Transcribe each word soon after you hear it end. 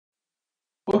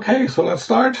Okay, so let's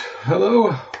start.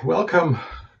 Hello, welcome.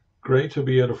 Great to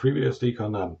be at a FreeBSD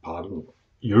and pardon,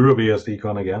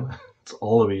 EuroBSDCon again. It's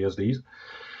all the BSDs.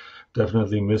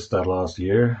 Definitely missed that last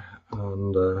year.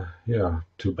 And yeah,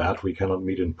 too bad we cannot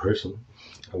meet in person.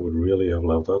 I would really have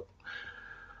loved that.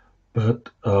 But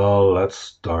let's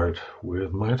start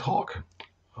with my talk.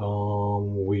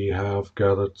 We have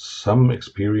gathered some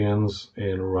experience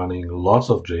in running lots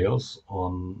of jails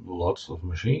on lots of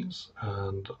machines,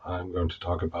 and I'm going to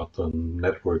talk about the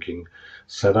networking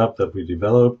setup that we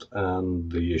developed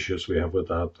and the issues we have with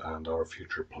that and our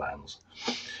future plans.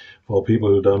 For people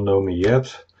who don't know me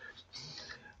yet,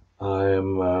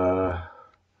 I'm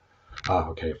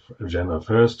okay, agenda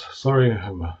first. Sorry,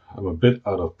 I'm a bit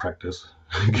out of practice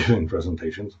giving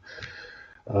presentations.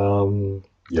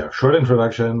 Yeah, short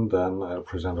introduction, then I'll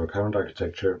present our current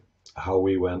architecture, how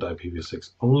we went IPv6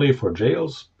 only for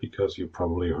jails, because you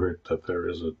probably heard that there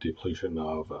is a depletion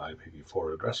of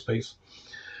IPv4 address space,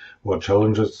 what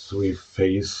challenges we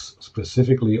face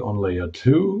specifically on layer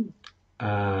 2,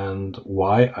 and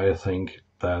why I think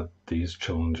that these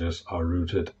challenges are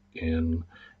rooted in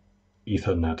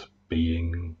Ethernet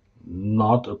being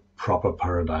not a proper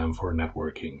paradigm for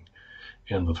networking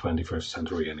in the 21st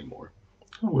century anymore.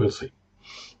 We'll see.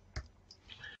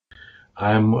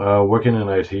 I'm working in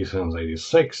IT since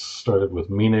 '86, started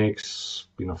with Minix,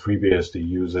 been a FreeBSD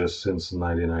user since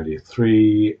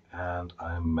 1993, and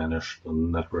I manage the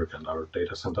network and our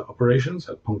data center operations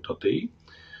at Punkt.de.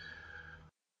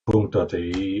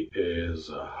 Punkt.de is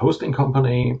a hosting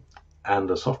company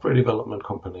and a software development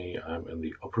company. I'm in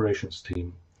the operations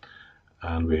team,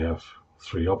 and we have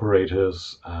 3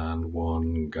 operators and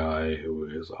 1 guy who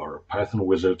is our Python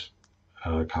wizard,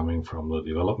 coming from the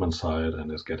development side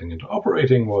and is getting into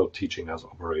operating while teaching us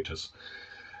operators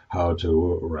how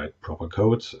to write proper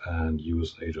codes and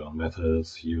use agile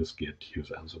methods, use Git, use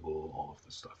Ansible, all of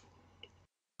this stuff.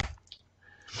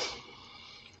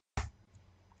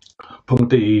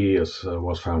 Punkt.de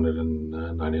was founded in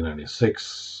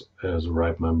 1996 as a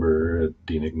RIPE member,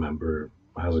 DNIC member,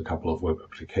 has a couple of web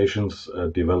applications,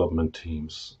 development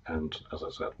teams, and as I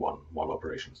said, one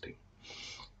operations team.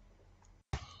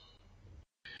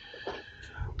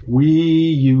 We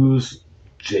use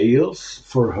jails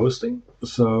for hosting.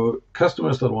 So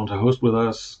customers that want to host with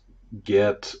us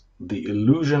get the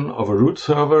illusion of a root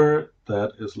server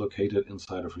that is located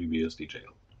inside a FreeBSD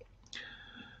jail.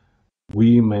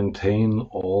 We maintain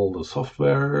all the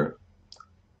software.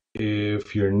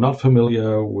 If you're not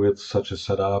familiar with such a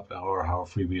setup or how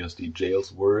FreeBSD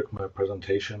jails work, my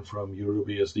presentation from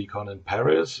EuroBSDCon in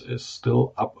Paris is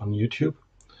still up on YouTube.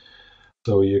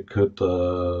 So you could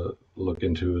look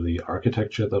into the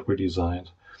architecture that we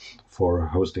designed for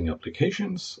hosting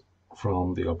applications,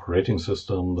 from the operating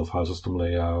system, the file system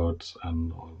layout,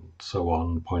 and so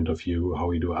on point of view, how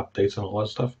we do updates and all that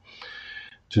stuff.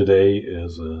 Today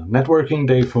is a networking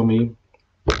day for me,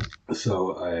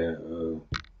 so I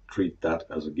treat that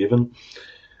as a given.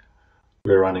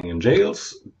 We're running in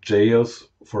jails. Jails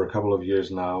for a couple of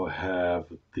years now have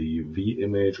the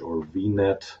vimage or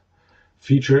vnet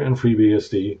feature in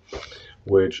FreeBSD,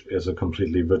 which is a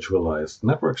completely virtualized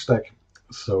network stack.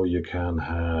 So you can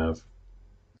have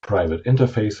private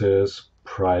interfaces,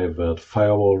 private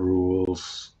firewall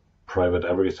rules, private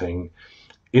everything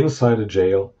inside a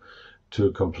jail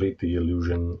to complete the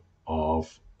illusion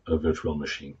of a virtual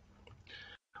machine.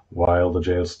 While the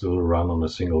jails still run on a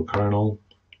single kernel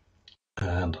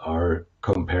and are,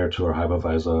 compared to our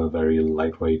hypervisor, very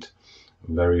lightweight,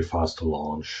 very fast to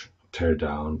launch, tear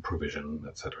down, provision,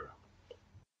 etc.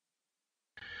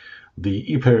 The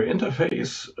ePair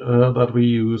interface that we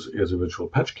use is a virtual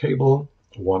patch cable,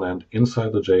 one end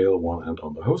inside the jail, one end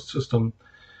on the host system.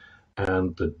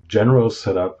 And the general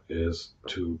setup is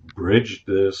to bridge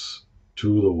this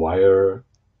to the wire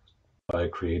by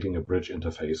creating a bridge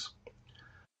interface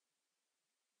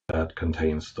that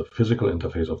contains the physical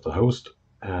interface of the host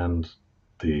and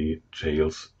the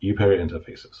jail's ePair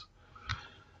interfaces.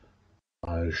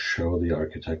 I'll show the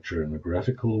architecture in a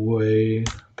graphical way.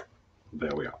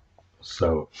 There we are.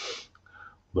 So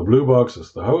the blue box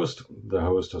is the host. The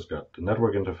host has got the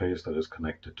network interface that is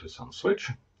connected to some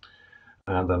switch.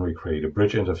 And then we create a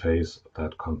bridge interface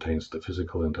that contains the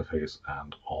physical interface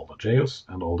and all the jails.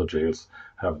 And all the jails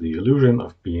have the illusion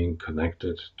of being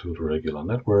connected to the regular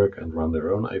network and run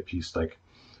their own IP stack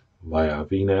via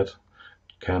VNet,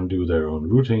 can do their own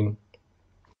routing,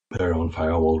 their own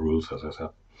firewall rules, as I said.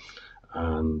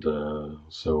 And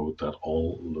so that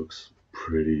all looks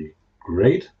pretty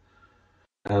great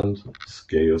and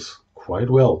scales quite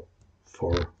well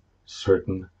for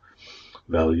certain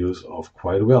values of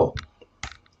quite well.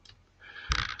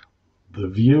 The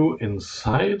view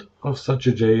inside of such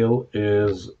a jail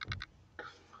is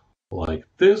like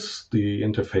this. The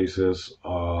interfaces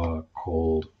are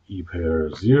called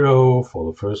ePair 0 for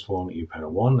the first one, ePair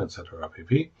 1, etc.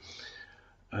 pp.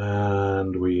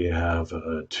 And we have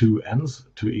two ends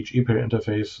to each ePair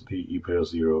interface. The ePair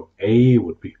 0A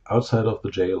would be outside of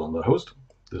the jail on the host.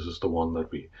 This is the one that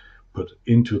we put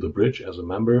into the bridge as a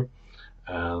member.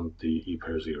 And the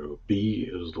ePair 0B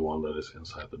is the one that is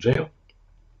inside the jail.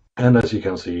 And as you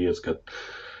can see, it's got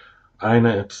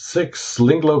INET 6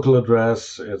 link local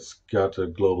address, it's got a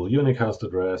global unicast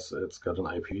address, it's got an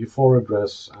IPv4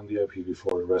 address, and the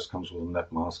IPv4 address comes with a net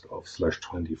mask of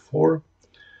 /24.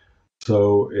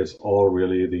 So it's all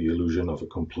really the illusion of a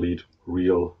complete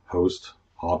real host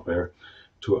hardware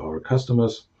to our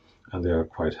customers, and they are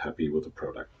quite happy with the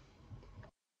product.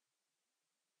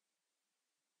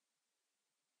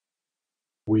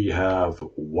 We have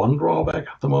one drawback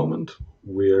at the moment.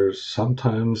 We're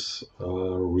sometimes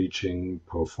reaching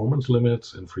performance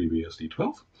limits in FreeBSD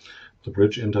 12. The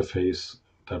bridge interface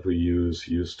that we use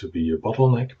used to be a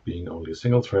bottleneck, being only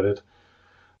single-threaded.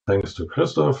 Thanks to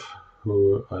Christoph,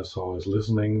 who I saw is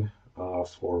listening,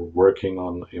 for working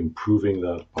on improving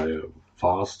that by a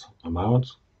vast amount,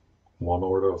 one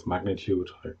order of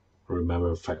magnitude. I remember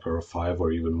a factor of 5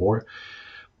 or even more,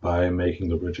 by making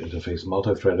the bridge interface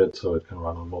multi-threaded so it can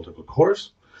run on multiple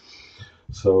cores.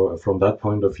 So from that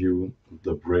point of view,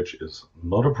 the bridge is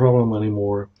not a problem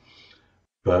anymore,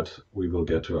 but we will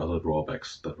get to other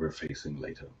drawbacks that we're facing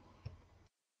later.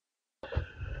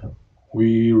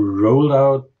 We rolled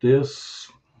out this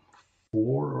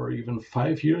 4 or even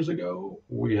 5 years ago.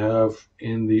 We have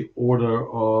in the order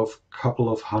of a couple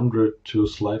of hundred to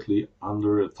slightly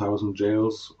under 1,000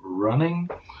 jails running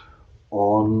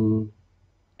on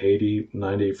 80,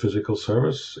 90 physical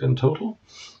servers in total.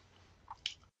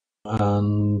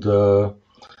 And the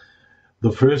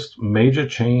first major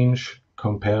change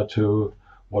compared to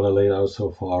what I laid out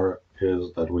so far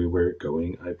is that we were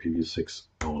going IPv6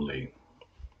 only.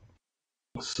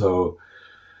 So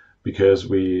because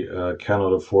we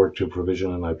cannot afford to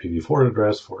provision an IPv4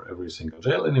 address for every single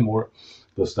jail anymore,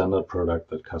 the standard product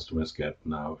that customers get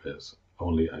now is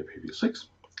only IPv6.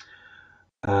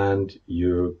 And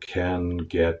you can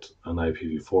get an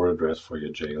IPv4 address for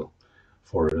your jail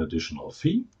for an additional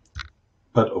fee.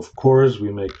 But of course, we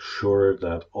make sure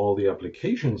that all the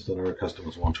applications that our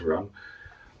customers want to run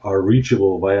are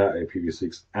reachable via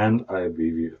IPv6 and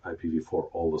IPv4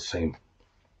 all the same.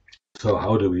 So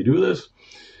how do we do this?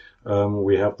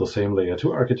 We have the same layer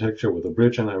 2 architecture with a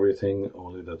bridge and everything,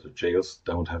 only that the jails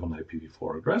don't have an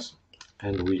IPv4 address.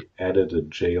 And we added a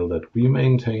jail that we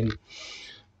maintain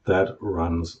that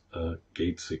runs a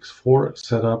gate64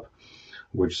 setup,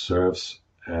 which serves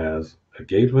as a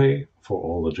gateway for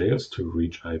all the jails to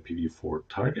reach IPv4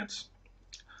 targets,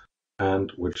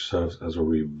 and which serves as a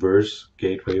reverse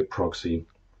gateway proxy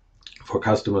for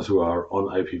customers who are on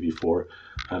IPv4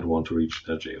 and want to reach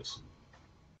their jails.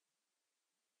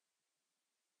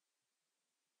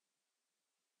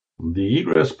 The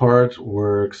egress part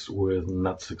works with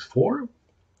NAT64.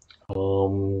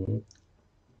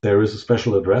 There is a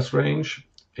special address range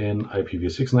in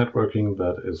IPv6 networking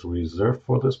that is reserved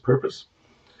for this purpose.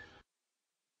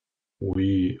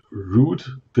 We route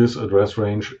this address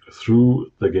range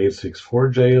through the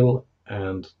gate64 jail,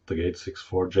 and the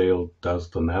gate64 jail does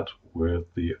the NAT with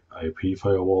the IP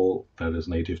firewall that is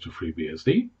native to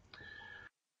FreeBSD.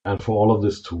 And for all of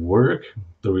this to work,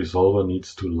 the resolver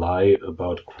needs to lie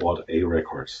about quad A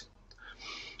records.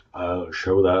 I'll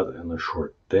show that in a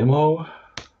short demo.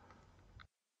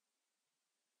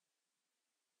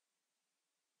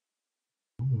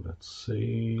 Let's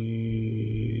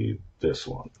see this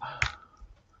one.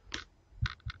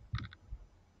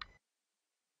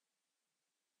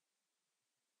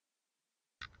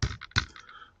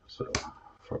 So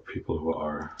for people who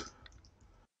are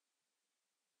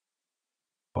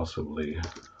possibly,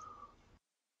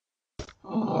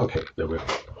 okay, there we go.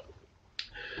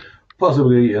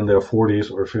 Possibly in their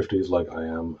 40s or 50s like I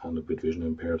am and a bit vision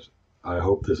impaired. I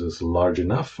hope this is large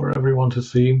enough for everyone to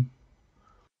see.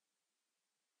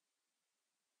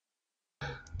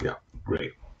 Yeah,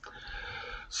 great.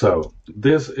 So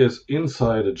this is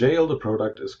inside a jail. The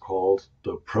product is called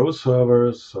the Pro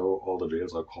servers. So all the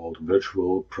jails are called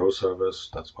virtual Pro servers.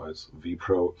 That's why it's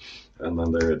vPro. And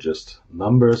then there are just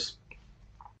numbers,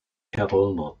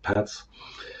 cattle, not pets.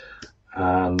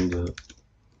 And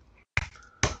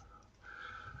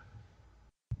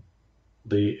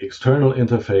the external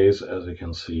interface, as you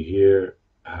can see here,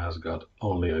 has got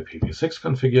only IPv6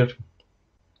 configured.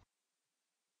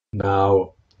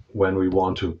 Now, when we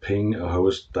want to ping a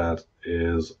host that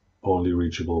is only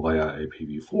reachable via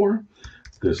IPv4.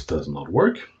 This does not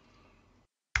work.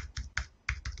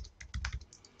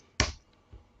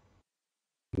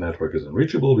 Network is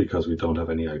unreachable because we don't have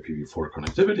any IPv4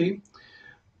 connectivity.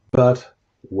 But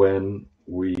when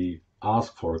we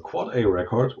ask for a quad A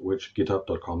record, which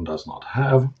github.com does not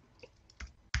have,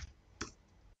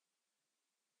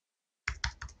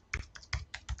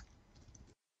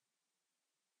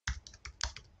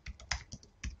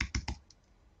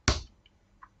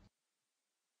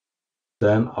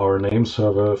 then our name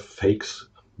server fakes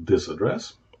this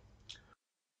address.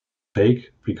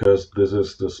 Fake because this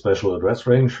is the special address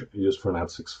range used for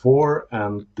NAT64,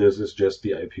 and this is just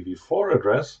the IPv4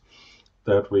 address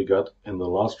that we got in the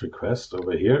last request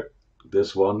over here,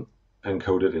 this one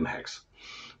encoded in hex.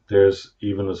 There's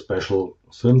even a special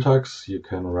syntax. You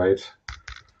can write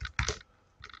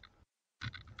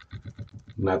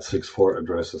NAT64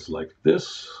 addresses like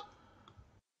this.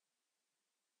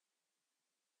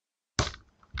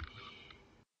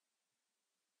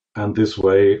 And this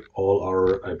way, all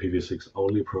our IPv6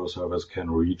 only pro servers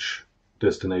can reach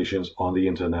destinations on the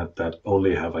internet that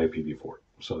only have IPv4.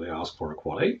 So they ask for a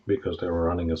quad A because they were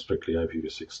running a strictly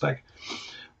IPv6 stack.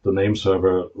 The name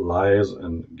server lies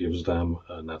and gives them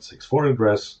a NAT64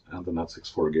 address, and the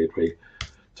NAT64 gateway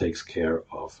takes care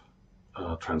of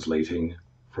translating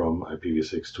from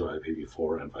IPv6 to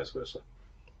IPv4 and vice versa.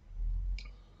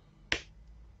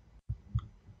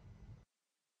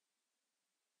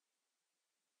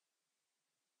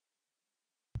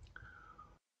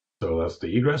 So that's the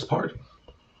egress part.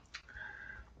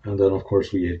 And then, of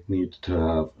course, we need to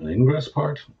have an ingress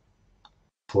part.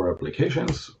 For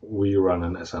applications, we run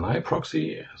an SNI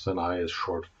proxy. SNI is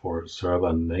short for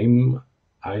server name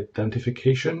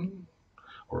identification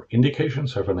or indication,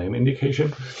 server name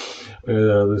indication.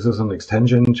 This is an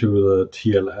extension to the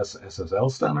TLS SSL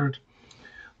standard.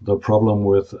 The problem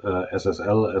with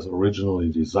SSL as originally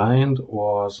designed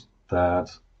was that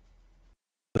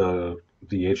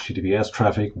the HTTPS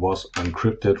traffic was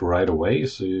encrypted right away,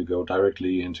 so you go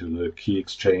directly into the key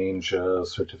exchange,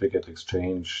 certificate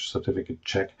exchange, certificate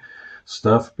check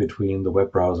stuff between the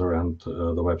web browser and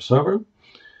the web server,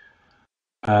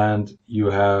 and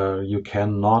you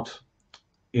cannot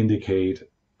indicate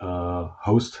a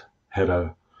host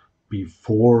header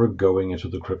before going into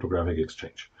the cryptographic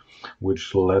exchange,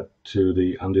 which led to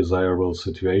the undesirable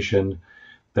situation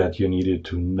that you needed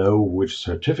to know which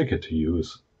certificate to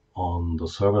use on the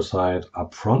server side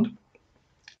up front.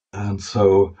 And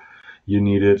so you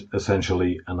needed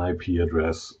essentially an IP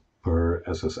address per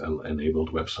SSL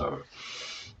enabled web server.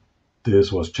 This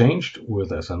was changed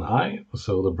with SNI,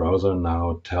 so the browser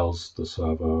now tells the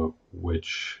server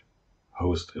which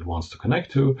host it wants to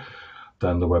connect to.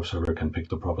 Then the web server can pick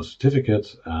the proper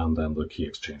certificate, and then the key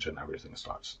exchange and everything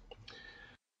starts.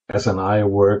 SNI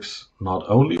works not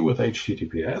only with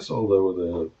HTTPS, although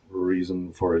the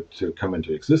reason for it to come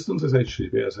into existence is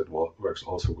HTTPS, it works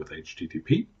also with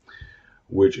HTTP,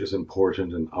 which is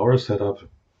important in our setup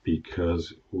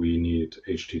because we need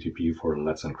HTTP for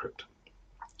Let's Encrypt.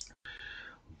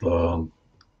 The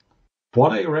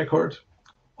quad A record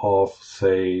of,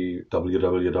 say,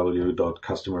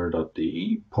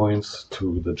 www.customer.de points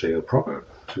to the jail proper,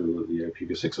 to the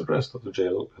IPv6 address that the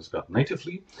jail has got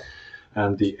natively.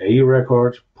 And the A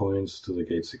record points to the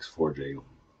gate64 jail.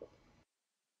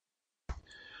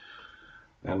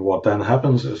 And what then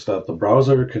happens is that the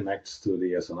browser connects to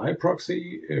the SNI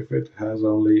proxy. If it has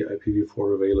only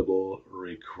IPv4 available,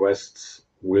 requests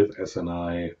with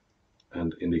SNI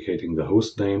and indicating the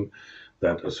host name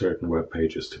that a certain web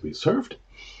page is to be served.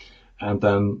 And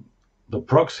then the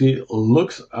proxy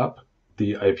looks up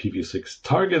the IPv6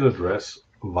 target address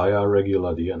via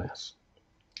regular DNS.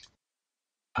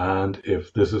 And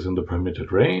if this is in the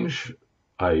permitted range,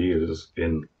 i.e. it is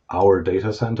in our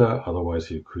data center, otherwise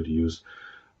you could use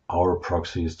our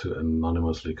proxies to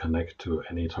anonymously connect to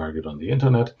any target on the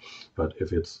internet. But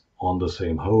if it's on the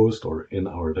same host or in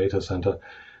our data center,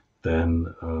 then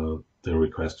the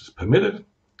request is permitted.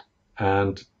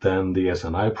 And then the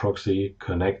SNI proxy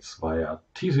connects via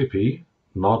TCP,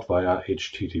 not via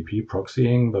HTTP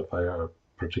proxying, but via a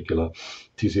particular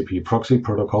TCP proxy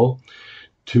protocol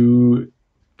to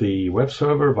the web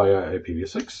server via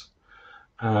IPv6,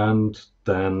 and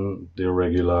then the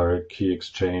regular key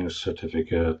exchange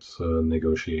certificate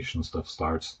negotiation stuff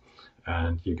starts,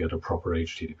 and you get a proper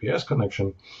HTTPS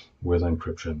connection with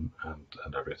encryption and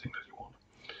everything that you want.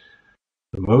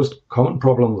 The most common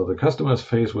problem that the customers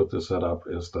face with this setup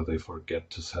is that they forget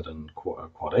to set a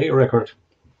quad A record,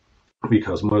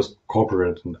 because most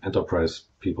corporate and enterprise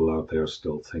people out there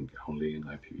still think only in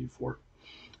IPv4,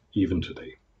 even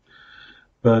today.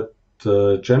 But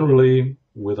generally,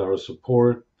 with our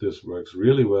support, this works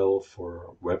really well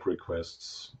for web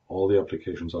requests. All the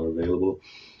applications are available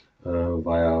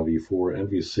via v4 and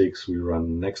v6. We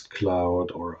run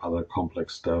Nextcloud or other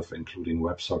complex stuff, including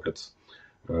WebSockets,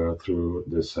 through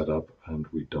this setup, and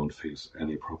we don't face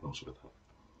any problems with that.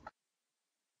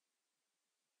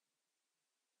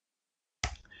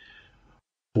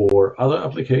 For other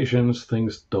applications,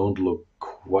 things don't look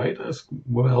quite as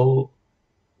well.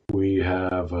 We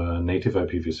have a native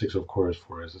IPv6, of course,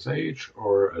 for SSH,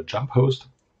 or a jump host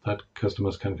that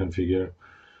customers can configure.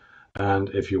 And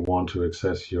if you want to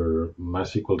access your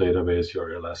MySQL database,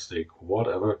 your Elastic,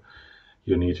 whatever,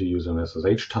 you need to use an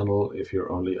SSH tunnel if you're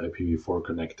only IPv4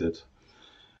 connected,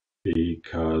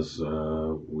 because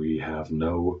we have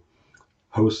no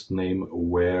host name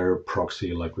aware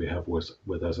proxy like we have with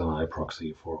SNI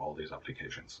proxy for all these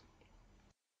applications.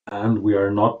 And we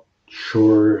are not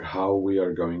sure how we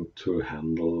are going to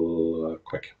handle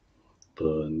QUIC,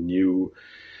 the new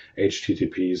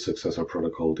HTTP successor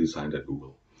protocol designed at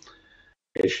Google.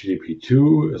 HTTP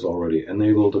 2 is already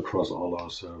enabled across all our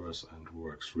servers and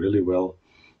works really well,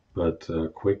 but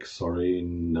QUIC, sorry,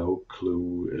 no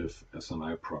clue if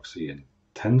SNI proxy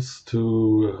intends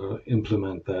to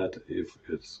implement that, if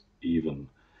it's even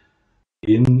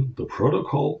in the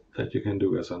protocol that you can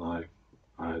do SNI.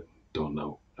 I don't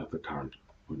know at the current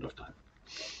point of time.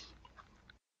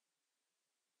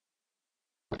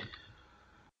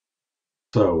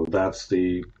 So that's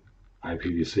the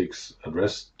IPv6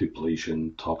 address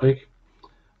depletion topic,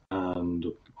 and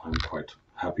I'm quite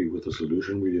happy with the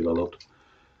solution we developed.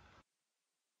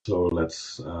 So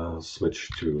let's switch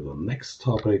to the next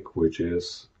topic, which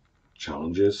is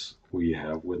challenges we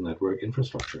have with network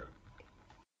infrastructure.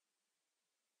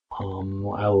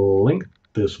 I'll link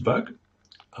this bug,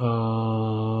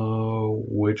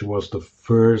 which was the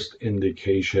first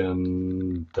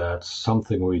indication that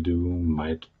something we do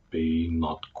might be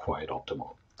not quite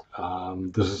optimal.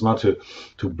 This is not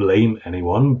to blame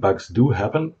anyone. Bugs do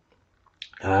happen,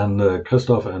 and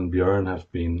Christoph and Björn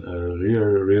have been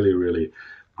really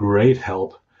great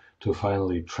help to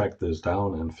finally track this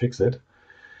down and fix it.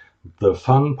 The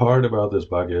fun part about this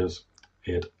bug is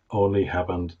it only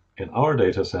happened in our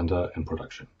data center in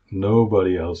production.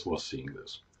 Nobody else was seeing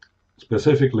this.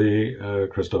 Specifically,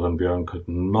 Christoph and Björn could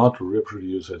not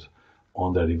reproduce it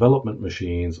on their development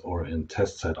machines or in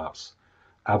test setups.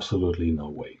 Absolutely no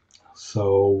way.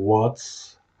 So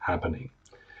what's happening?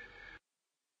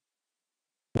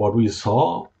 What we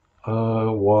saw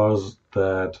was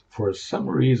that for some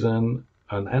reason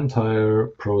an entire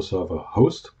pro server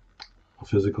host, a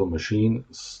physical machine,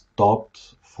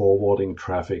 stopped forwarding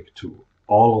traffic to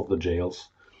all of the jails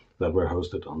that were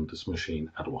hosted on this machine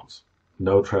at once.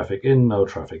 No traffic in, no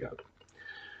traffic out.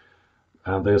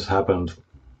 And this happened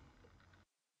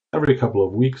every couple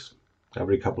of weeks,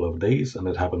 every couple of days, and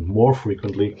it happened more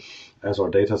frequently as our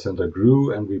data center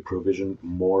grew and we provisioned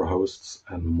more hosts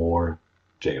and more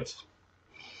jails.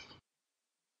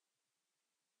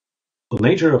 The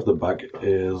nature of the bug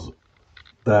is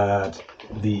that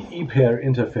the ePair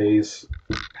interface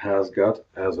has got,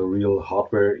 as a real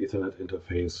hardware Ethernet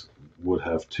interface would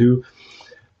have too,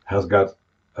 has got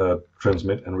a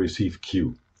transmit and receive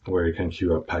queue where you can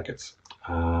queue up packets.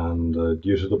 And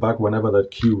due to the bug, whenever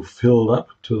that queue filled up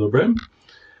to the brim,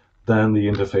 then the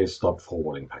interface stopped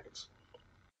forwarding packets.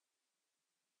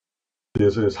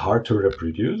 This is hard to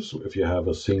reproduce if you have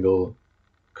a single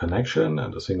connection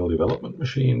and a single development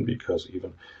machine, because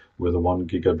even with a 1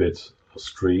 gigabit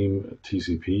stream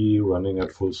TCP running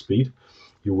at full speed,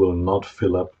 you will not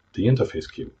fill up the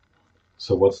interface queue.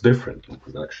 So what's different in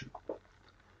production?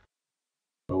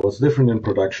 Well, what's different in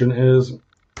production is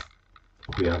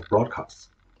we have broadcasts,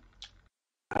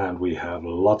 and we have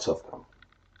lots of them.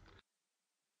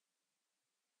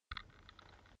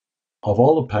 Of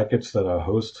all the packets that our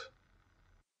host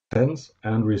sends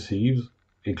and receives,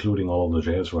 including all of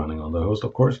the jails running on the host,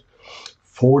 of course,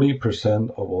 40%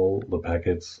 of all the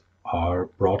packets are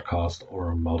broadcast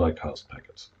or multicast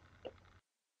packets.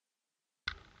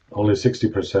 Only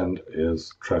 60%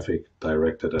 is traffic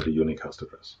directed at a unicast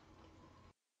address,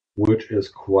 which is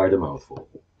quite a mouthful.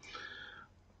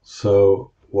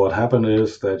 So what happened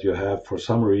is that you have, for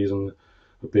some reason,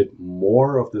 a bit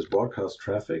more of this broadcast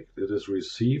traffic that is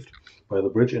received by the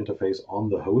bridge interface on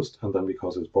the host, and then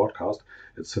because it's broadcast,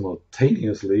 it's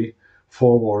simultaneously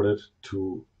forwarded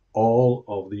to all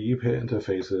of the ePair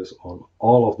interfaces on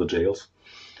all of the jails,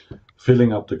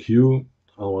 filling up the queue,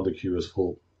 and when the queue is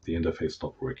full, the interface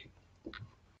stopped working.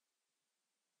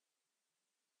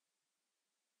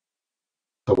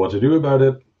 So what to do about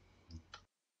it?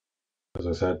 As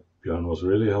I said, Björn was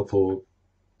really helpful,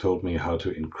 told me how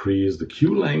to increase the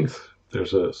queue length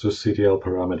There's a sysctl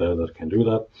parameter that can do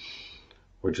that,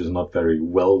 which is not very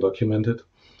well documented.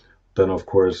 Then, of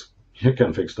course, you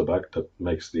can fix the bug that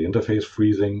makes the interface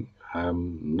freezing.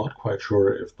 I'm not quite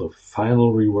sure if the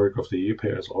final rework of the E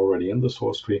pair is already in the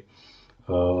source tree.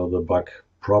 The bug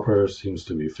proper seems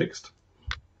to be fixed.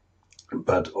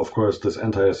 But of course, this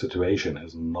entire situation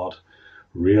is not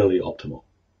really optimal.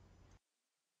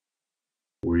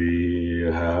 We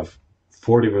have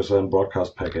 40%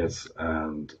 broadcast packets,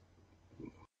 and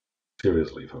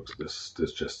seriously, folks, this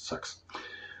just sucks.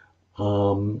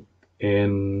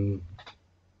 In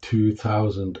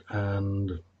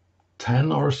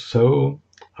 2010 or so,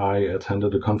 I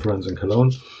attended a conference in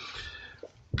Cologne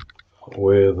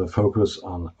with a focus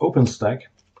on OpenStack,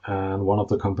 and one of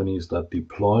the companies that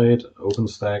deployed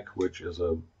OpenStack, which is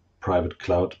a private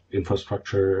cloud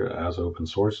infrastructure as open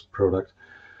source product,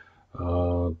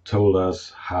 told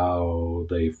us how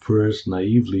they first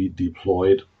naively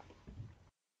deployed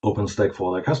OpenStack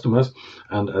for their customers,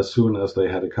 and as soon as they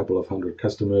had a couple of hundred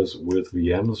customers with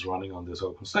VMs running on this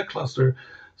OpenStack cluster,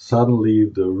 suddenly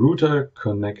the router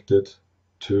connected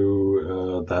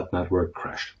to that network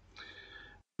crashed,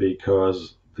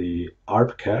 because the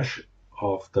ARP cache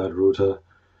of that router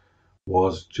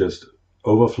was just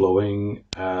overflowing,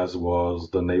 as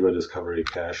was the neighbor discovery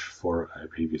cache for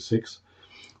IPv6.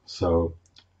 So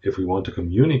if we want to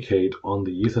communicate on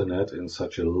the Ethernet in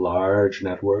such a large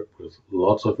network with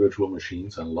lots of virtual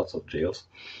machines and lots of jails,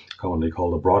 commonly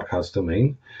called a broadcast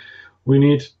domain, we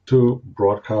need to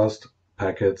broadcast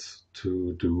packets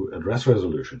to do address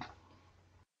resolution.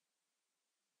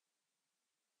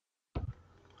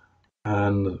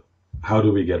 And how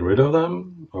do we get rid of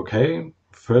them? Okay,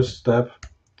 first step,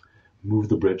 move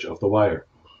the bridge of the wire.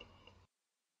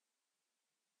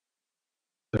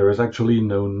 There is actually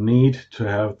no need to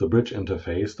have the bridge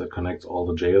interface that connects all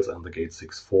the jails and the gate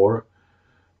 6.4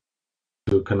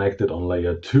 to connect it on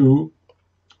layer 2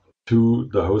 to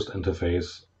the host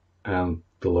interface and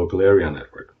the local area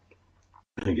network.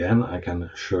 Again, I can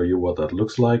show you what that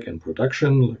looks like in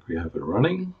production, like we have it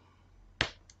running.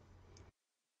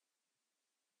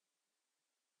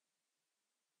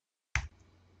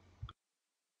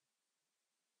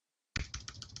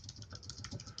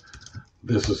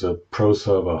 This is a Pro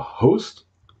Server host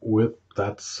with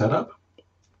that setup.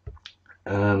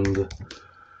 And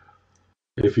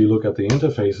if you look at the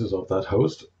interfaces of that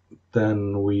host,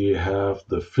 then we have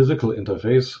the physical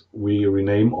interface. We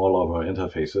rename all of our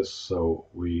interfaces, so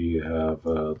we have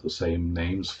the same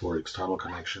names for external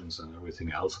connections and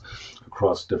everything else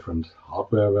across different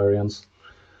hardware variants.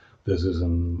 This is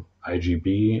an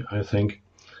IGB, I think,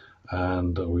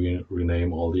 and we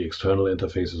rename all the external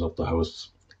interfaces of the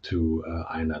hosts to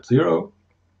iNet0.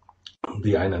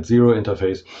 The iNet0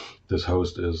 interface, this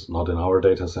host is not in our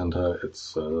data center.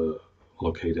 It's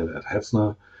located at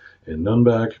Hetzner in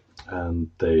Nuremberg,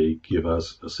 and they give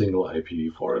us a single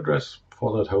IPv4 address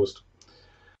for that host,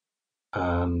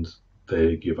 and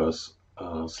they give us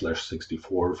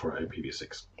 /64 for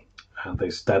IPv6, and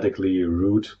they statically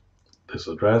route this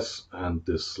address and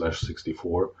this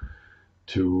 /64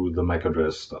 to the MAC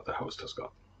address that the host has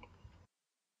got.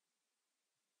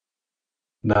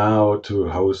 Now, to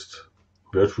host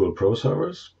virtual pro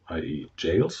servers, i.e.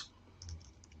 jails,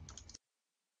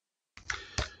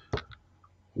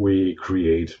 we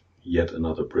create yet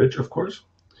another bridge, of course,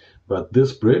 but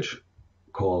this bridge,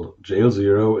 called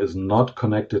jail0, is not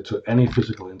connected to any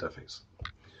physical interface.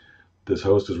 This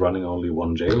host is running only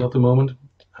one jail at the moment,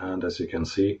 and as you can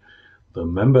see, the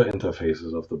member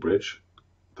interfaces of the bridge,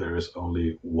 there is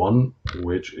only one,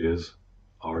 which is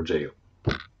our jail.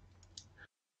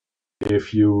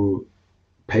 If you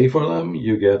pay for them,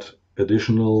 you get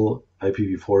additional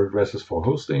IPv4 addresses for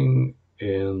hosting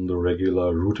in the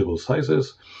regular routable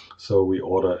sizes. So we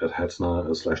order at Hetzner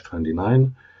a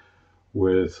 /29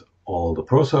 with all the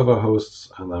Pro Server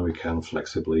hosts, and then we can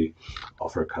flexibly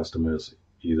offer customers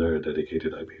either a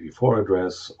dedicated IPv4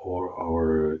 address or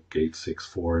our gate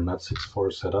 6.4,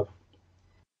 NAT6.4 setup,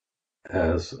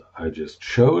 as I just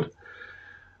showed.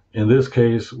 In this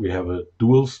case, we have a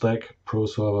dual stack Pro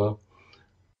Server,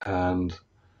 and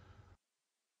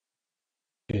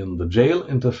in the jail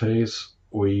interface,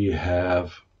 we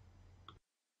have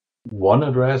one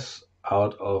address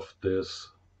out of this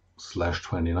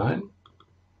 /29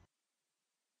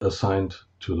 assigned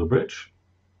to the bridge,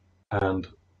 and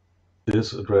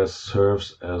this address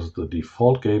serves as the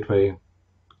default gateway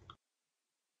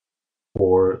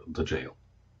for the jail.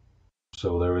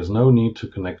 So there is no need to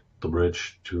connect the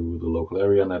bridge to the local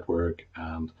area network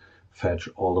and fetch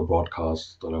all the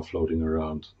broadcasts that are floating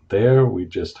around there. We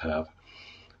just have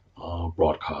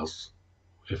broadcasts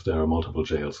if there are multiple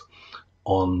jails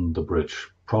on the bridge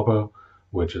proper,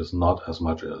 which is not as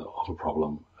much of a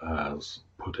problem as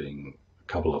putting a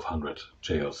couple of hundred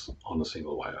jails on a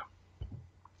single wire.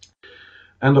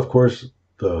 And of course,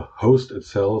 the host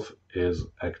itself is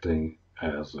acting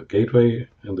as a gateway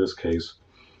in this case.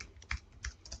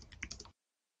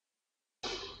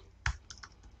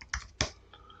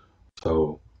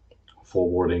 So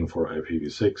forwarding for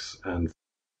IPv6 and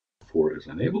 4 is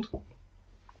enabled.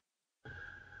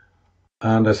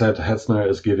 And I said Hetzner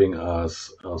is giving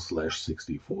us a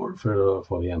 /64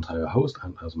 for the entire host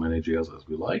and as many jails as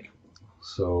we like.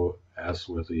 So as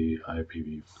with the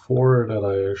IPv4 that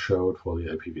I showed for the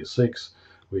IPv6,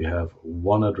 we have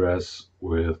one address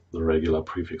with the regular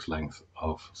prefix length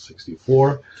of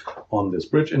 64 on this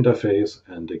bridge interface.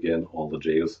 And again, all the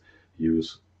jails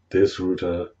use this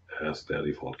router as their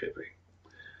default gateway.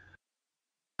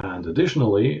 And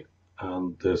additionally,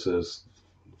 and this is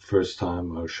first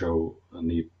time I'll show a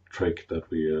neat trick that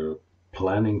we are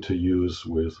planning to use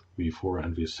with v4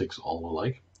 and v6 all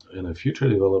alike in a future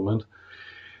development,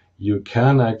 you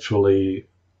can actually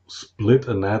split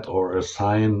a net or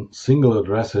assign single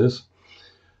addresses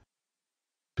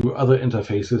to other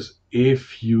interfaces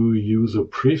if you use a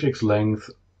prefix length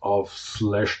of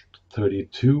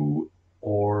 /32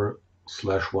 or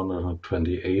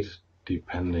 /128,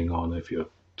 depending on if you're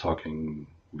talking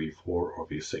v4 or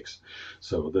v6.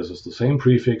 So this is the same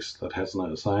prefix that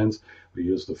Hetzner assigns. We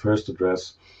use the first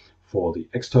address for the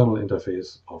external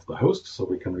interface of the host, so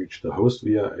we can reach the host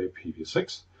via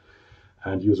IPv6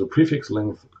 and use a prefix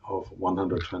length of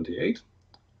 128.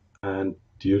 And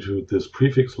due to this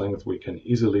prefix length, we can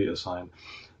easily assign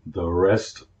the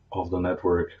rest of the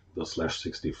network, the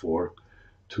 /64,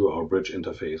 to our bridge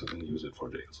interface and use it for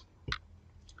jails.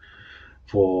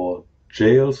 For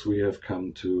jails, we have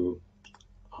come to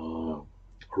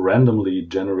randomly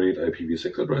generate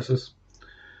IPv6 addresses,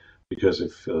 because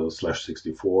if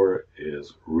 /64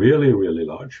 is really, really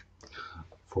large,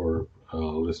 for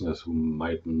listeners who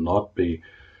might not be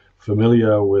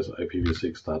familiar with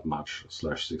IPv6 that much,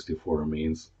 /64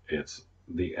 means it's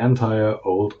the entire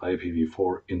old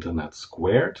IPv4 internet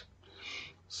squared.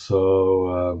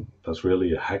 So that's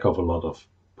really a heck of a lot of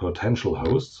potential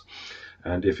hosts.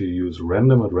 And if you use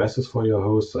random addresses for your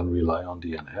hosts and rely on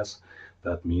DNS,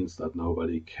 that means that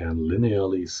nobody can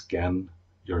linearly scan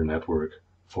your network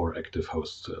for active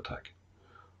hosts to attack,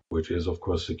 which is, of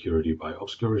course, security by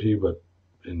obscurity, but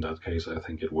in that case, I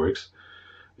think it works.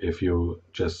 If you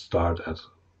just start at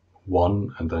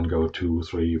 1 and then go 2,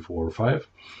 3, 4, 5,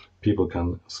 people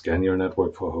can scan your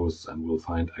network for hosts and will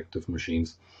find active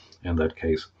machines. In that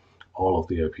case, all of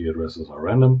the IP addresses are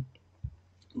random,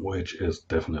 which is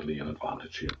definitely an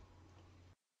advantage here.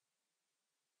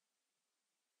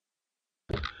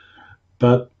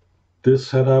 But this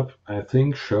setup, I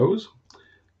think, shows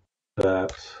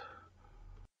that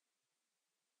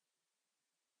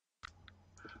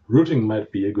routing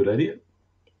might be a good idea,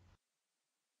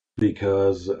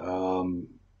 because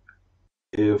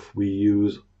if we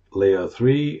use layer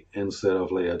 3 instead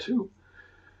of layer 2,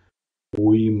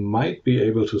 we might be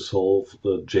able to solve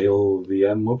the jail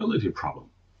VM mobility problem.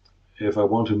 If I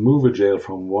want to move a jail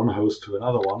from one host to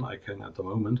another one, I can at the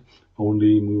moment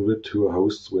only move it to a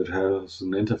host which has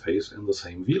an interface in the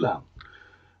same VLAN,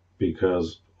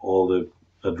 because all the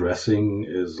addressing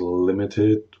is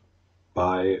limited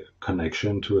by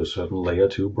connection to a certain layer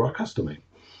 2 broadcast domain.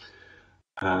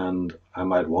 And I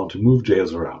might want to move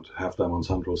jails around, have them on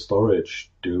central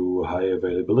storage, do high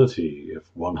availability. If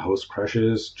one host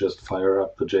crashes, just fire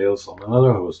up the jails on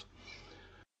another host.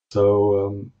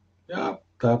 So yeah,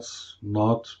 that's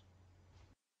not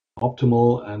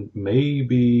optimal, and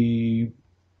maybe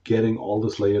getting all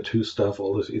this layer 2 stuff,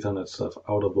 all this Ethernet stuff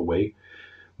out of the way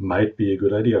might be a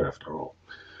good idea after all.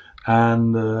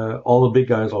 And all the big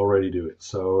guys already do it.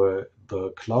 So the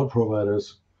cloud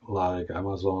providers like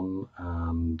Amazon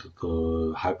and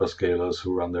the hyperscalers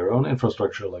who run their own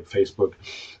infrastructure like Facebook,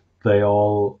 they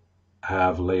all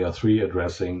have layer 3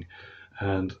 addressing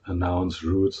and announce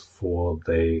routes for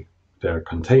their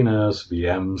containers,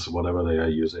 VMs, whatever they are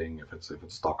using. If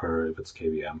it's Docker, if it's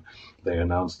KVM, they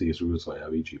announce these routes via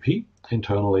BGP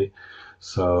internally.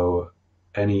 So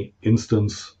any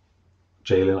instance,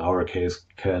 jail in our case,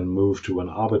 can move to an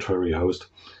arbitrary host,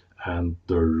 and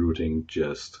the routing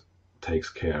just takes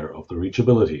care of the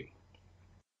reachability.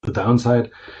 The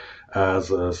downside, as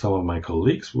some of my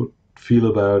colleagues would feel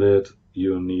about it,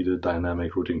 you need a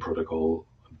dynamic routing protocol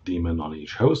daemon on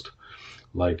each host,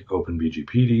 like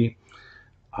OpenBGPD.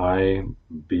 I,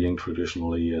 being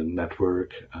traditionally a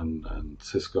network and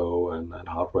Cisco and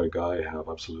hardware guy, have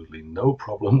absolutely no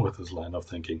problem with this line of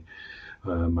thinking.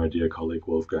 My dear colleague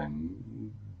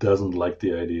Wolfgang doesn't like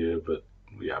the idea, but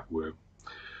yeah, we'll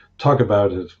talk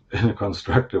about it in a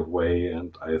constructive way,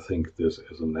 and I think this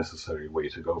is a necessary way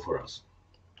to go for us.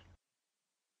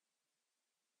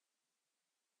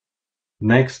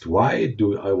 Next, why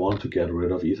do I want to get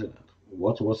rid of Ethernet?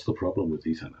 What's the problem with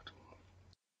Ethernet?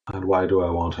 And why do I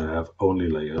want to have only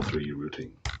layer 3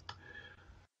 routing?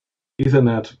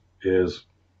 Ethernet is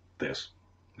this.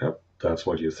 Yep, that's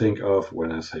what you think of.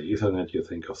 When I say Ethernet, you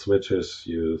think of switches,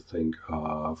 you think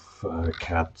of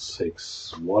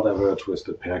Cat6, whatever,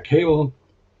 twisted pair cable.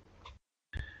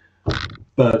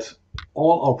 But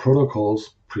all our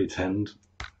protocols pretend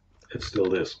it's still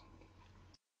this.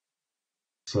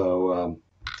 So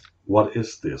what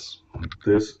is this?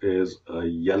 This is a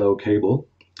yellow cable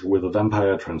with a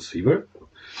vampire transceiver.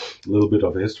 A little bit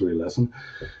of a history lesson.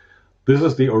 This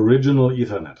is the original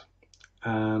Ethernet.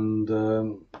 And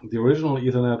the original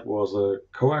Ethernet was a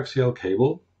coaxial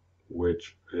cable,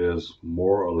 which is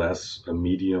more or less a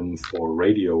medium for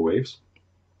radio waves.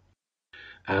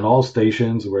 And all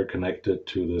stations were connected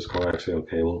to this coaxial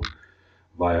cable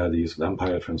via these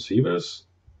vampire transceivers.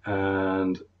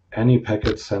 And any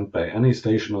packet sent by any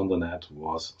station on the net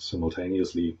was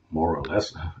simultaneously, more or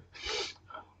less,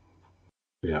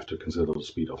 we have to consider the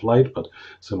speed of light, but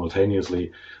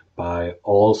simultaneously by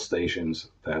all stations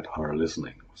that are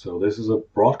listening. So this is a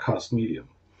broadcast medium.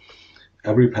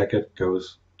 Every packet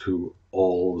goes to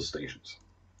all the stations.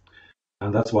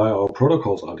 And that's why our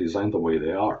protocols are designed the way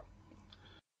they are.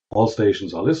 All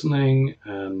stations are listening,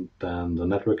 and then the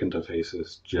network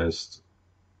interfaces just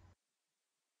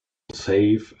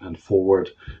save and forward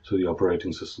to the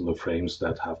operating system the frames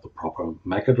that have the proper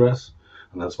MAC address.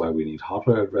 And that's why we need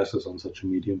hardware addresses on such a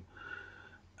medium.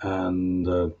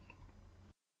 And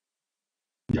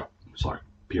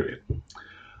period.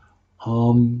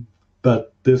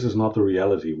 But this is not the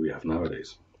reality we have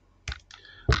nowadays.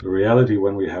 The reality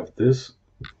when we have this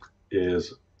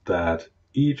is that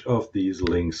each of these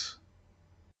links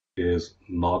is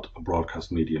not a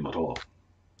broadcast medium at all.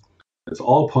 It's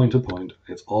all point-to-point,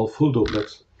 it's all full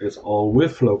duplex, it's all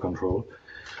with flow control.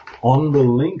 On the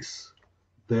links,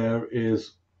 there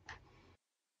is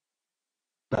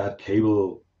bad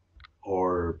cable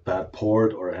or bad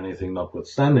port or anything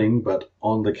notwithstanding, but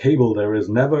on the cable there is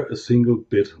never a single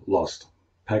bit lost.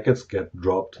 Packets get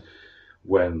dropped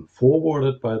when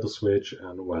forwarded by the switch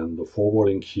and when the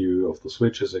forwarding queue of the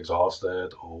switch is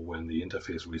exhausted, or when the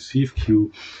interface receive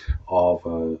queue of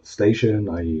a station,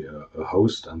 i.e. a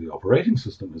host and the operating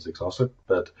system is exhausted.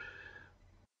 But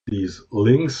these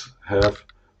links have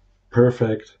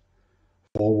perfect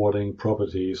forwarding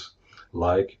properties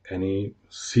like any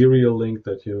serial link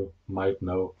that you might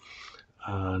know.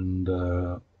 And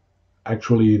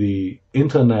actually the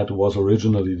internet was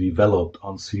originally developed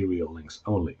on serial links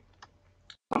only.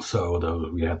 So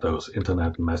we had those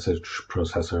internet message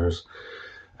processors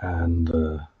and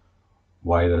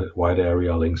wide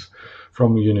area links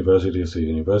from universities to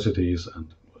universities,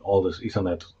 and all this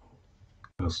Ethernet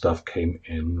stuff came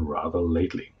in rather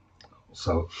lately.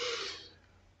 So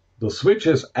the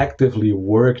switches actively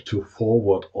work to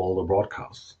forward all the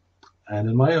broadcasts. And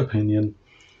in my opinion,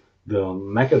 the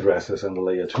MAC addresses and the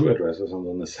layer 2 addresses and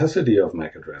the necessity of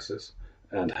MAC addresses,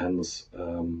 and hence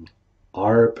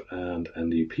ARP and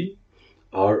NDP,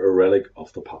 are a relic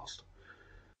of the past.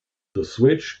 The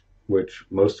switch, which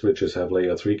most switches have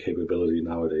layer 3 capability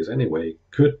nowadays anyway,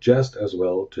 could just as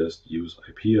well just use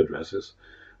IP addresses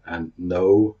and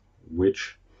know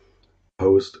which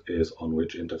host is on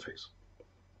which interface.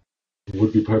 It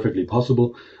would be perfectly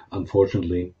possible.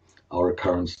 Unfortunately, our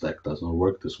current stack does not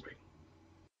work this way.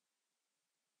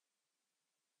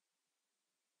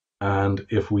 And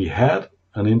if we had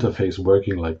an interface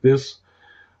working like this,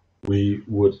 we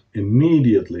would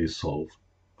immediately solve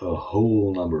a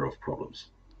whole number of problems.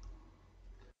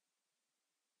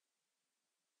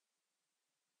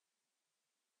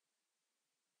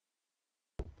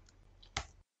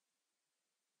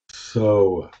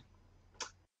 So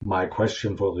my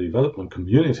question for the development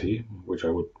community, which I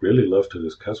would really love to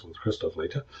discuss with Christoph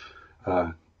later,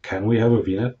 can we have a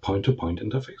VNet point-to-point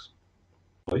interface,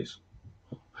 please?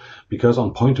 Because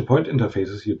on point-to-point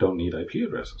interfaces, you don't need IP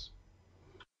addresses.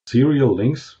 Serial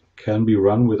links can be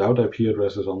run without IP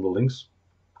addresses on the links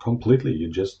completely.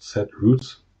 You just set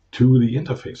routes to the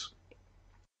interface.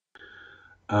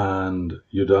 And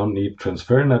you don't need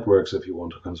transfer networks if you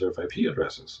want to conserve IP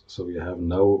addresses. So you have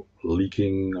no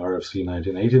leaking RFC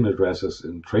 1918 addresses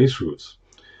in trace routes.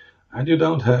 And you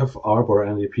don't have ARP or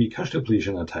NDP cache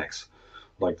depletion attacks,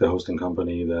 like the hosting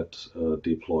company that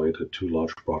deployed a too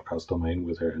large broadcast domain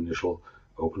with their initial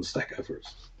OpenStack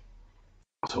efforts.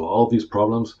 So all these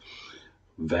problems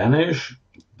vanish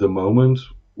the moment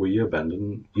we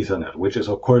abandon Ethernet, which is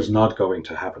of course not going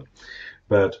to happen.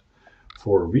 But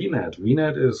for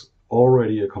VNet is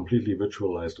already a completely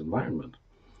virtualized environment.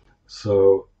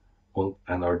 So,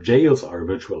 and our jails are a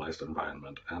virtualized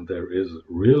environment, and there is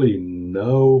really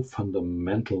no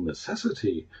fundamental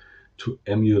necessity to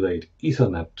emulate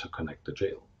Ethernet to connect the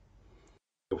jail.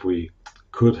 If we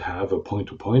could have a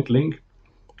point-to-point link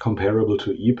comparable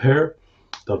to ePair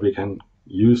that we can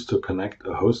use to connect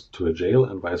a host to a jail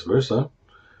and vice versa,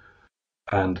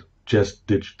 and just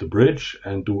ditch the bridge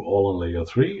and do all on layer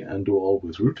 3 and do all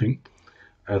with routing,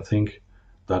 I think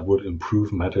that would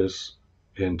improve matters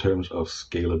in terms of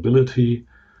scalability,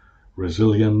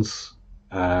 resilience,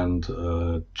 and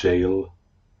jail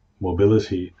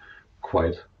mobility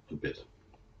quite a bit.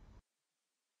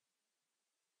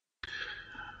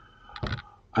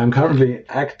 I'm currently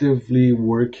actively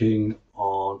working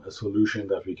on a solution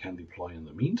that we can deploy in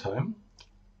the meantime.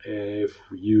 If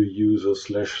you use a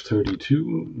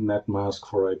 /32 net mask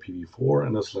for IPv4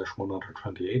 and a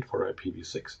 /128 for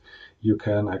IPv6, you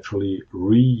can actually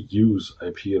reuse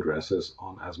IP addresses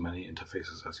on as many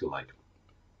interfaces as you like.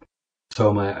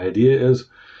 So my idea is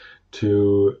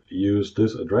to use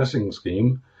this addressing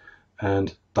scheme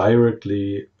and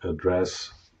directly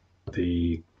address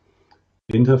the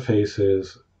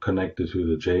interfaces connected to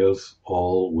the jails,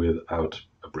 all without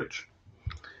a bridge.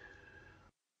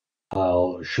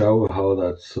 I'll show how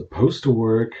that's supposed to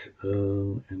work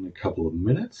in a couple of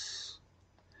minutes.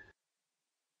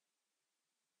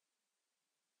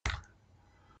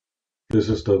 This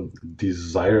is the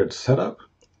desired setup.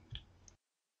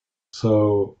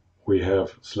 So we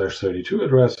have /32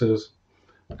 addresses,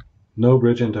 no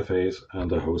bridge interface, and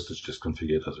the host is just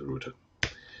configured as a router.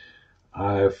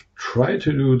 I've tried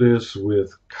to do this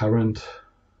with current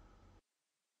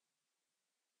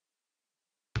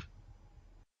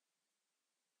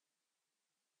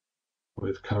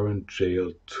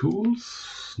jail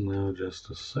tools. Now just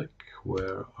a sec,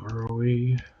 where are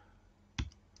we?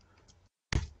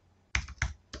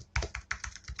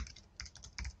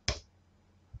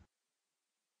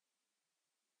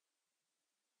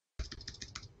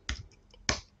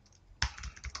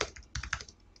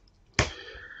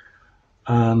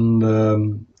 And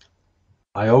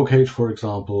IOCage, for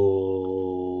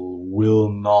example, will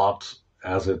not,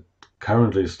 as it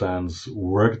currently stands,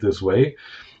 work this way.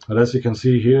 But as you can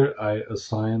see here, I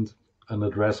assigned an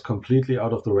address completely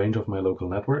out of the range of my local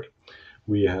network.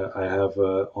 I have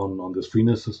on this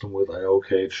Freenet system with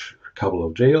IOCage a couple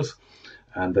of jails,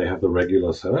 and they have the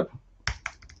regular setup.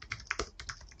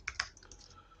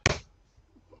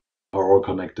 Are all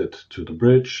connected to the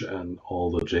bridge, and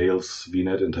all the jails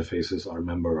VNet interfaces are a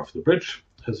member of the bridge,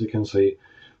 as you can see.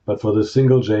 But for the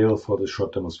single jail, for this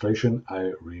short demonstration,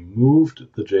 I removed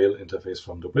the jail interface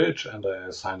from the bridge and I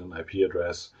assigned an IP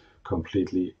address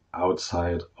completely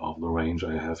outside of the range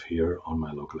I have here on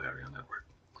my local area network.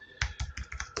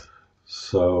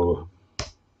 So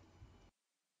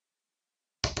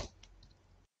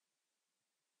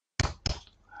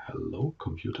hello,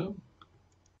 computer.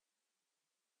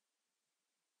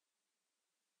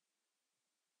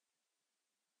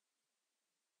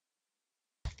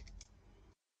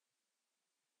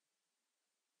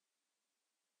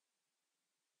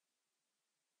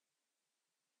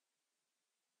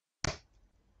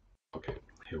 Okay,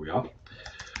 here we are.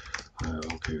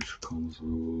 IOCage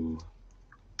console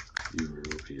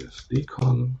FreeBSD.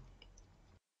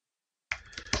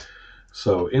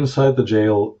 So inside the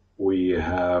jail, we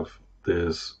have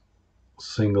this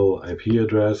single IP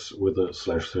address with a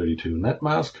 /32 net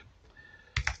mask.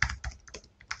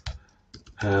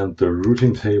 And the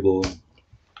routing table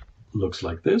looks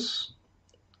like this.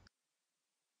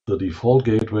 The default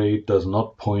gateway does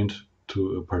not point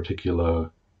to a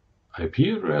particular IP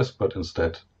address, but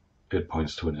instead it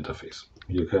points to an interface.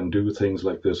 You can do things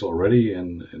like this already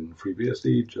in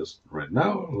FreeBSD just right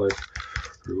now, like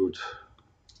root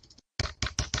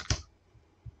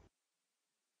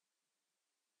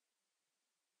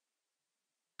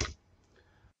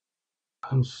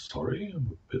I'm sorry, I'm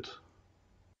a bit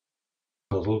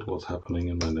puzzled what's happening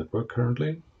in my network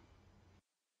currently.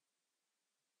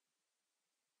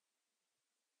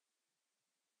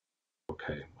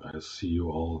 Okay, I see you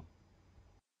all.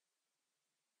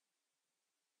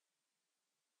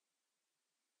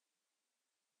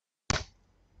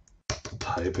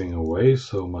 Typing away,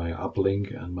 so my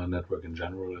uplink and my network in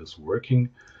general is working.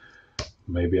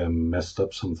 Maybe I messed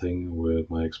up something with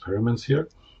my experiments here,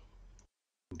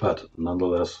 but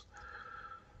nonetheless,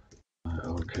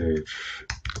 IOCage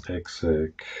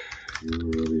exec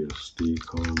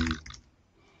USDCon.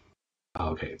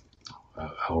 Okay,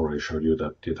 I already showed you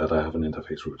that I have an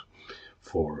interface route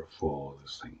for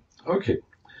this thing. Okay,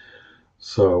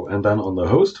 so and then on the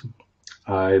host,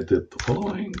 I did the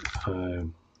following.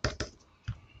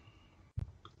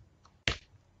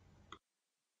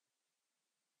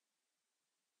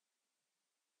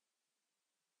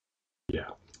 Yeah.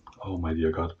 Oh my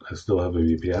dear God, I still have a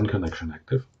VPN connection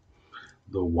active.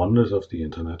 The wonders of the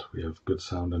internet. We have good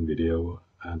sound and video,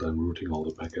 and I'm routing all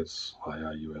the packets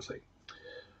via USA.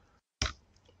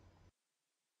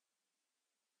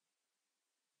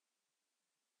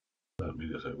 Let me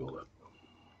disable that.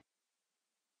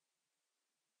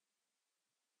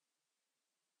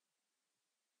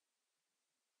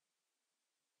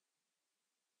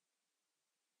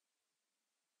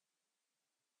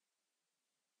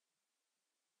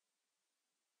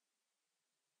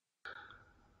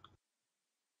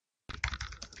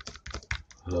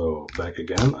 So back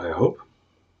again, I hope.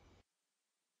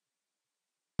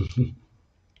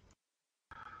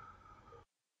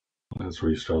 Let's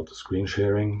restart the screen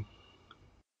sharing.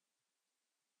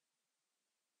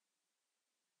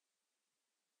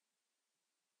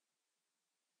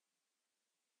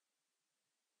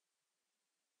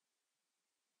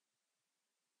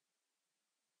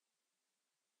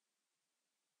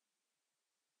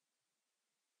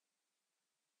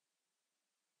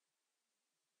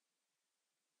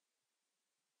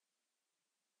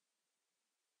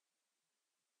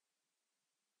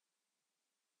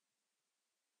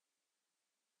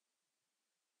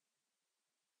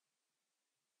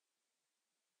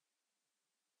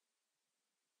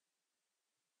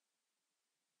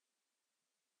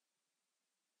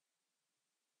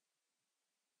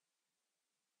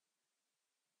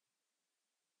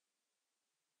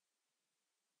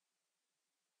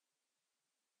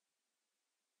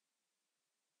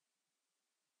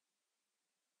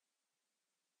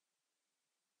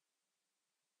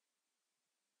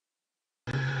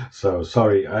 So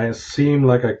sorry, I seem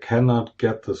like I cannot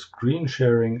get the screen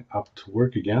sharing up to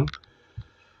work again,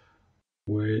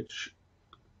 which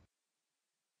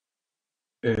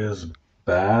is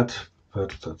bad,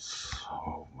 but that's,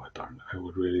 oh my darn, I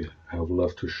would really have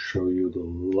loved to show you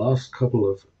the last couple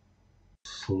of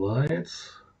slides,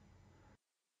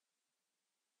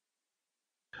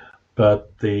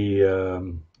 but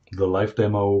the live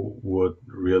demo would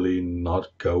really not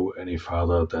go any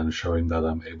farther than showing that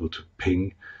I'm able to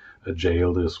ping a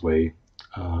jail this way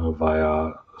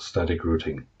via static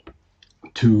routing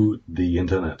to the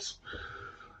internet.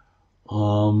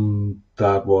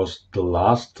 That was the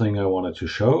last thing I wanted to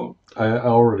show. I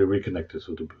already reconnected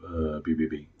to the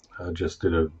BBB. I just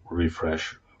did a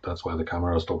refresh. That's why the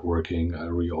camera stopped working. I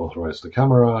reauthorized the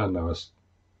camera and I was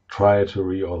trying to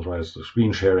reauthorize the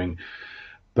screen sharing,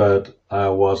 but I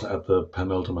was at the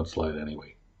penultimate slide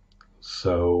anyway.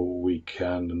 So we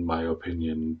can, in my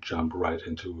opinion, jump right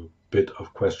into a bit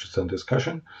of questions and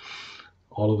discussion.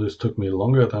 All of this took me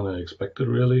longer than I expected,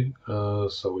 really,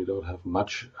 so we don't have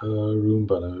much room,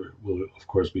 but I will, of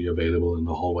course, be available in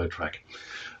the hallway track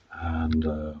and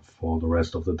for the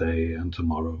rest of the day and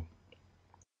tomorrow.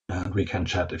 And we can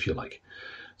chat if you like.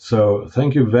 So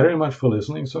thank you very much for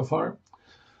listening so far.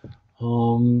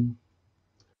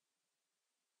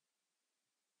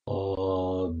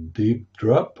 Deep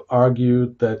Drop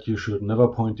argued that you should never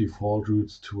point default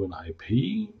routes to an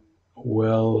IP.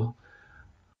 Well,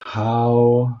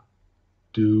 how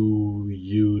do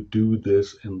you do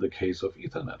this in the case of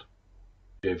Ethernet?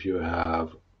 If you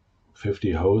have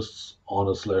 50 hosts on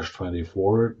a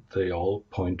 /24, they all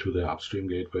point to the upstream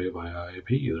gateway via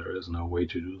IP. There is no way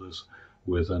to do this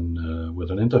with an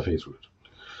interface route.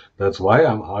 That's why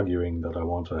I'm arguing that I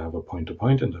want to have a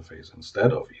point-to-point interface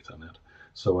instead of Ethernet,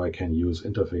 so I can use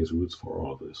interface routes for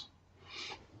all of this.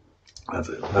 That's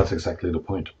it. That's exactly the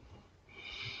point.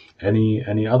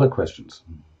 Any other questions?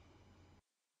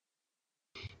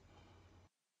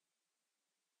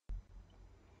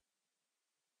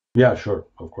 Yeah, sure.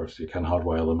 Of course, you can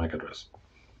hardwire the MAC address.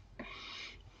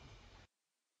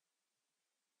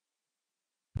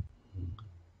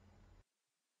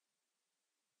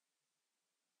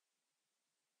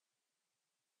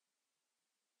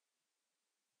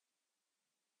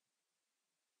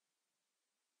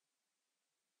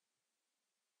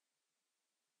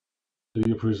 Do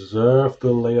you preserve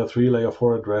the layer 3, layer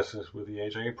 4 addresses with the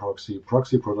HA proxy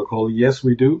protocol? Yes,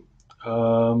 we do.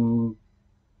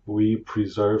 We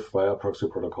preserve via proxy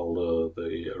protocol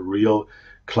the real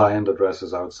client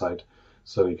addresses outside,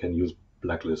 so you can use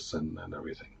blacklists and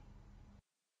everything.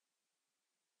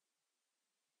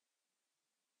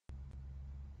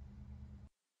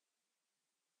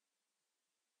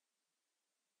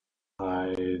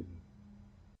 I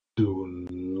do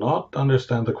not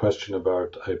understand the question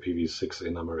about IPv6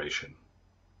 enumeration.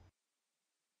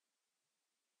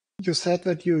 You said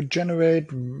that you generate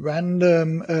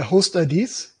random host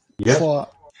IDs Yes.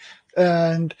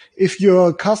 and if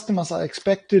your customers are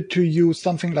expected to use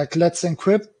something like Let's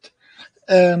Encrypt,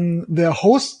 their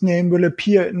host name will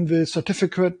appear in the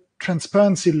certificate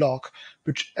transparency log,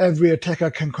 which every attacker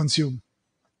can consume.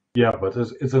 Yeah, but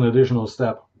it's an additional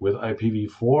step. With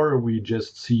IPv4, we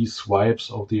just see swipes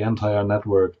of the entire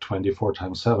network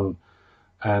 24/7.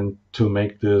 And to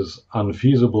make this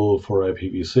unfeasible for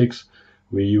IPv6,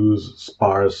 we use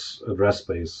sparse address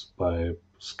space by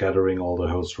scattering all the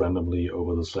hosts randomly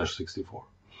over the /64.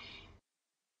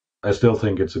 I still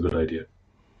think it's a good idea.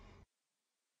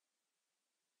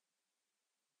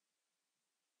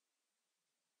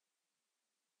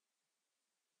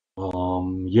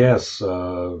 Yes,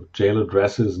 jail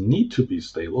addresses need to be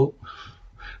stable.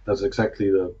 That's exactly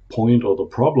the point or the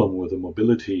problem with the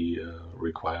mobility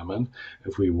requirement.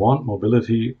 If we want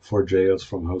mobility for jails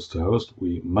from host to host,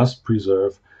 we must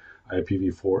preserve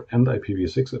IPv4 and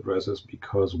IPv6 addresses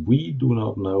because we do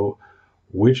not know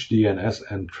which DNS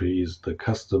entries the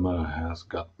customer has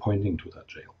got pointing to that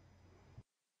jail.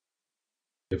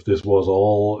 If this was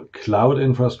all cloud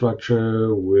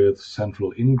infrastructure with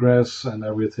central ingress and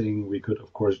everything, we could,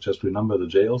 of course, just renumber the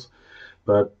jails.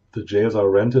 But the jails are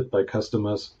rented by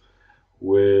customers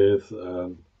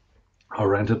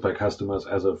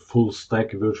as a full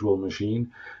stack virtual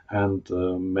machine, and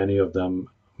many of them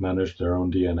manage their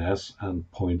own DNS and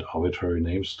point arbitrary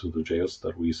names to the jails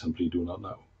that we simply do not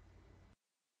know.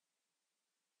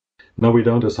 No, we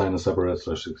don't assign a separate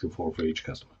 /64 for each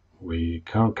customer.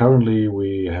 Currently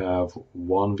we have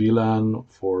one VLAN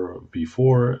for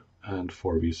v4 and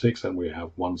for v6, and we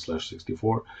have one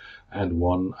 /64 and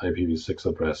one IPv6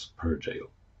 address per jail.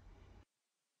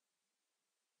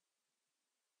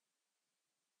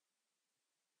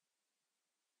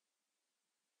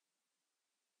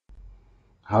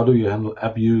 How do you handle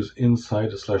abuse inside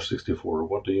a /64?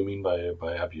 What do you mean by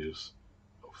abuse?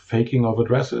 Faking of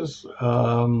addresses.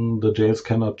 The jails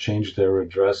cannot change their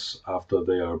address after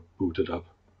they are booted up.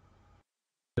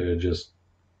 They're just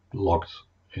locked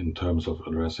in terms of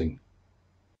addressing.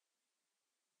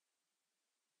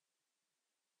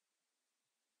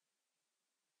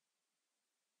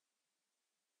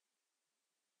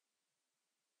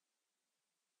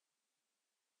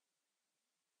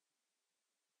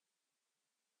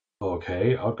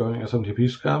 Okay, outgoing SMTP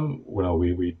scam? Well,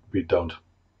 we don't.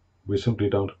 We simply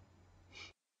don't.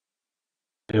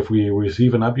 If we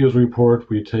receive an abuse report,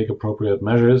 we take appropriate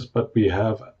measures, but we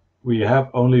have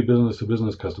only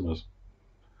business-to-business customers.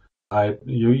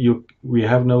 We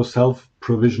have no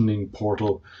self-provisioning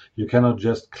portal. You cannot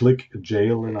just click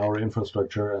jail in our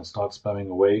infrastructure and start spamming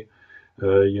away.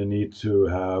 You need to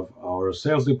have our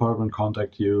sales department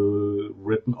contact you,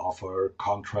 written offer,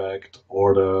 contract,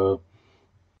 order,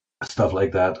 stuff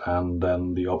like that, and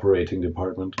then the operating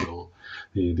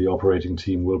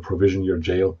team will provision your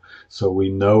jail, so we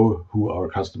know who our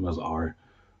customers are,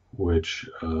 which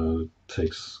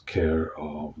takes care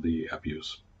of the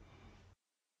abuse.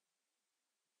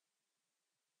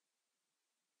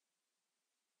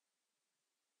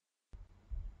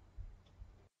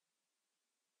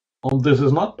 This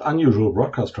is not unusual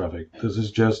broadcast traffic. This is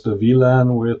just a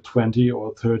VLAN with 20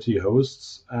 or 30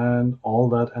 hosts and all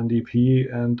that NDP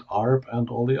and ARP and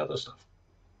all the other stuff.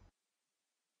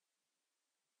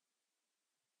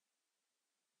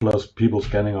 Plus people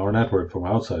scanning our network from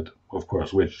outside, of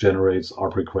course, which generates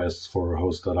ARP requests for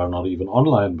hosts that are not even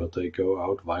online, but they go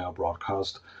out via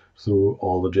broadcast through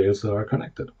all the jails that are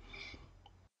connected.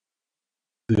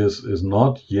 This is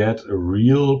not yet a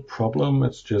real problem.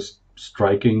 It's just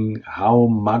striking how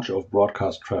much of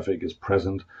broadcast traffic is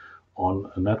present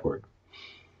on a network.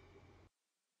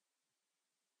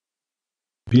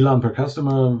 VLAN per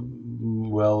customer,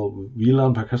 well,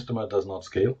 VLAN per customer does not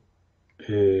scale.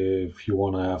 If you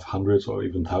want to have hundreds or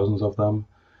even thousands of them,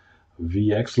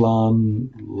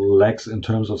 VXLAN lacks in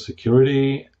terms of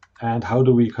security. And how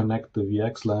do we connect the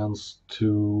VXLANs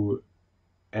to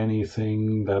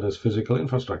anything that is physical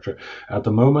infrastructure? At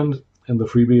the moment, in the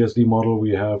FreeBSD model,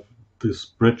 we have this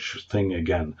bridge thing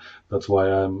again. That's why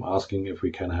I'm asking if we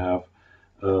can have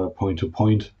a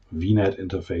point-to-point VNet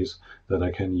interface that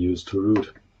I can use to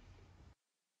route.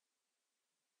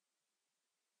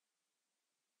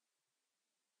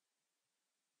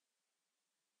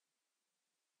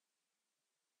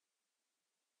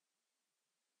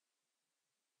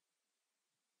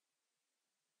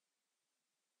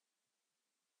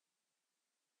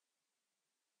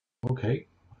 Okay,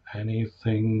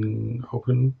 anything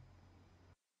open?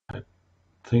 I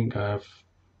think I've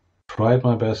tried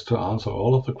my best to answer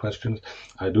all of the questions.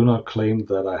 I do not claim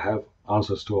that I have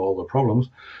answers to all the problems.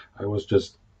 I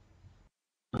just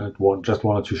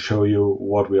wanted to show you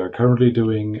what we are currently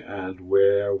doing and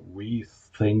where we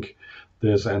think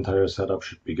this entire setup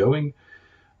should be going.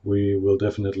 We will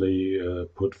definitely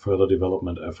put further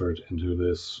development effort into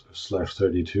this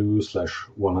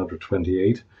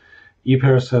 /32/128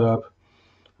 e-pair setup.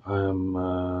 I'm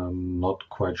not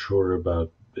quite sure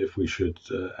about if we should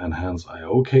enhance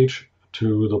I/O cage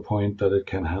to the point that it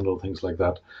can handle things like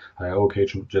that. I/O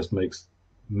cage just makes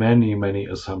many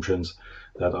assumptions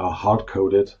that are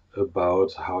hard-coded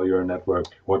about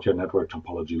what your network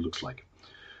topology looks like,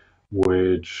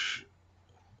 which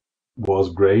was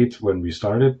great when we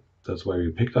started. That's why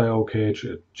we picked I/O cage.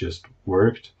 It just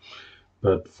worked.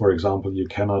 But for example, you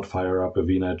cannot fire up a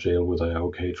VNet jail with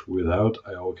I/O cage without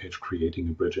I/O cage creating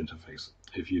a bridge interface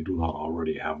if you do not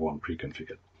already have one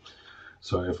pre-configured.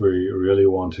 So if we really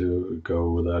want to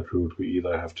go that route, we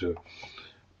either have to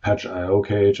patch I/O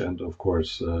cage and of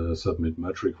course submit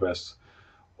merge requests,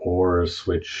 or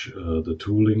switch the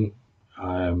tooling.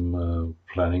 I'm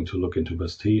planning to look into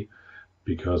BSD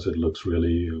because it looks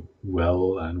really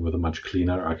well, and with a much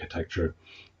cleaner architecture.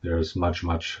 There's much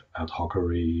ad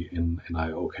hocery in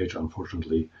I/O cage,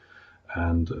 unfortunately,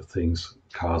 and things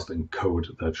cast in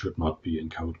code that should not be in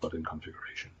code but in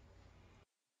configuration.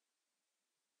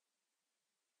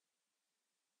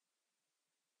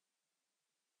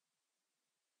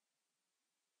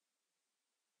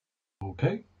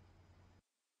 Okay,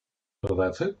 so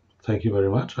that's it. Thank you very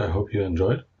much. I hope you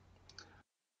enjoyed.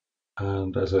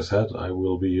 And as I said, I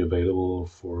will be available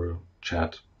for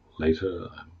chat later.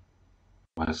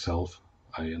 Myself,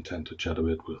 I intend to chat a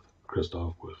bit with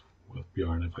Christoph, with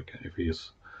Bjorn if he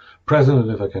is present,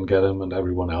 if I can get him, and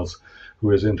everyone else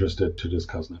who is interested to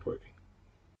discuss networking.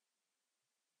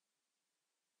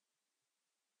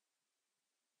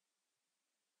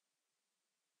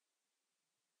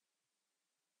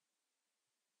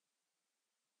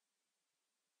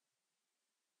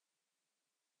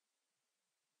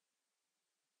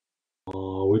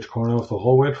 Which corner of the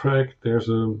hallway track? There's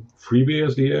a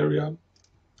FreeBSD area.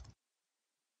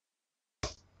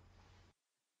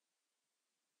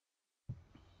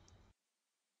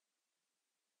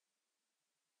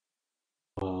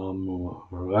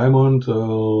 Raimund,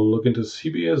 look into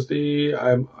CBSD.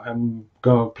 I'm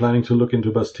planning to look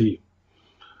into BSD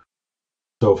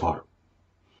so far.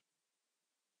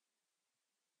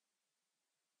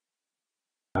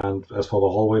 And as for the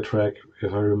hallway track,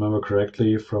 if I remember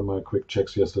correctly from my quick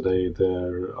checks yesterday,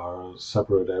 there are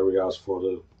separate areas for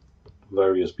the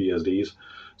various BSDs.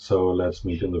 So let's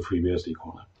meet in the FreeBSD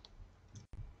corner.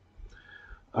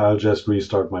 I'll just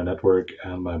restart my network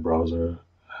and my browser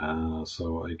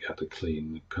so I get a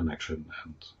clean connection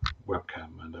and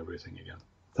webcam and everything again.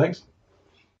 Thanks.